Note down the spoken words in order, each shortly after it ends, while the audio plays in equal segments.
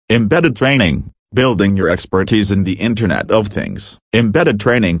Embedded training, building your expertise in the Internet of Things. Embedded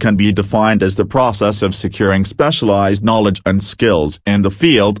training can be defined as the process of securing specialized knowledge and skills in the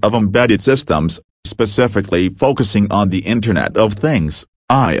field of embedded systems, specifically focusing on the Internet of Things.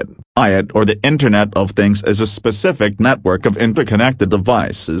 IoT, or the Internet of Things, is a specific network of interconnected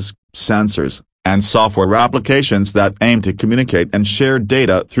devices, sensors, and software applications that aim to communicate and share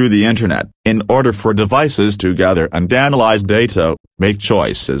data through the Internet. In order for devices to gather and analyze data, make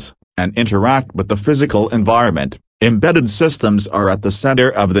choices, and interact with the physical environment, embedded systems are at the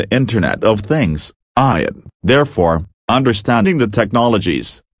center of the Internet of Things, IoT. Therefore, understanding the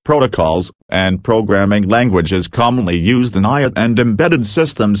technologies, protocols, and programming languages commonly used in IoT and embedded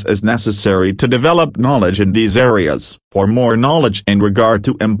systems is necessary to develop knowledge in these areas. For more knowledge in regard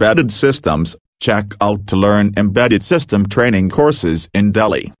to embedded systems, check out to learn embedded system training courses in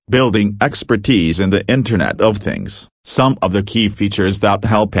Delhi. Building expertise in the Internet of Things. Some of the key features that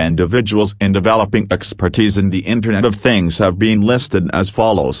help individuals in developing expertise in the Internet of Things have been listed as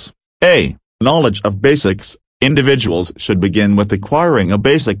follows. A. Knowledge of basics. Individuals should begin with acquiring a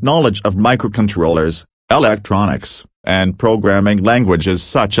basic knowledge of microcontrollers, electronics, and programming languages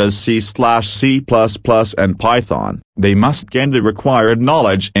such as C/C++ and Python. They must gain the required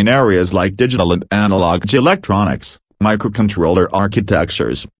knowledge in areas like digital and analog electronics, microcontroller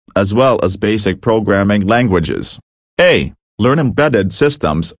architectures, as well as basic programming languages. A. Learn embedded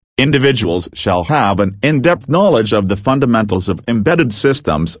systems. Individuals shall have an in-depth knowledge of the fundamentals of embedded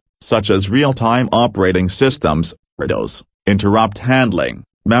systems, such as real-time operating systems, RTOS, interrupt handling,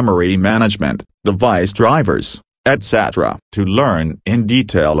 memory management, device drivers, etc. To learn in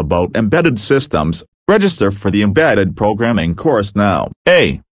detail about embedded systems, register for the embedded programming course now.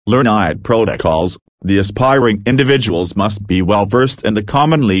 A. Learn IoT protocols. The aspiring individuals must be well versed in the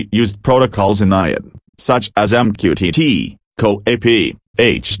commonly used protocols in IoT, such as MQTT, CoAP,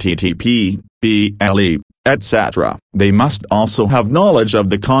 HTTP, BLE, etc. They must also have knowledge of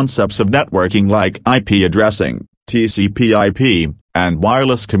the concepts of networking like IP addressing, TCP/IP, and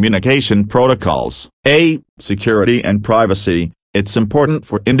wireless communication protocols. A. Security and privacy. It's important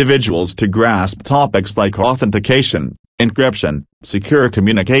for individuals to grasp topics like authentication, encryption, secure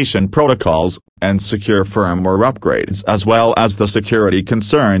communication protocols, and secure firmware upgrades, as well as the security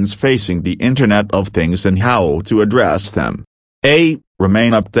concerns facing the Internet of Things and how to address them. A.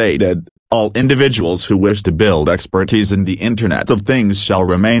 Remain updated. All individuals who wish to build expertise in the Internet of Things shall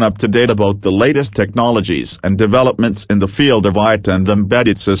remain up to date about the latest technologies and developments in the field of IoT and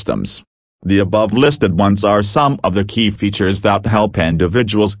embedded systems. The above listed ones are some of the key features that help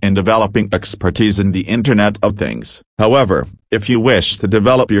individuals in developing expertise in the Internet of Things. However, if you wish to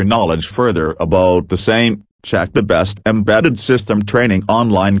develop your knowledge further about the same, check the Best Embedded System Training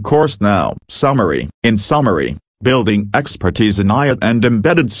online course now. Summary. In summary, building expertise in IoT and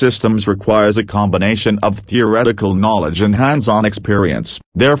embedded systems requires a combination of theoretical knowledge and hands-on experience.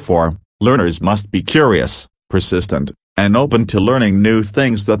 Therefore, learners must be curious, persistent, and open to learning new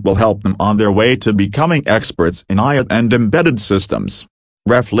things that will help them on their way to becoming experts in IoT and embedded systems.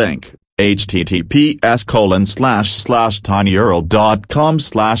 Ref link,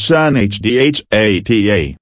 https://tinyurl.com/nhdhata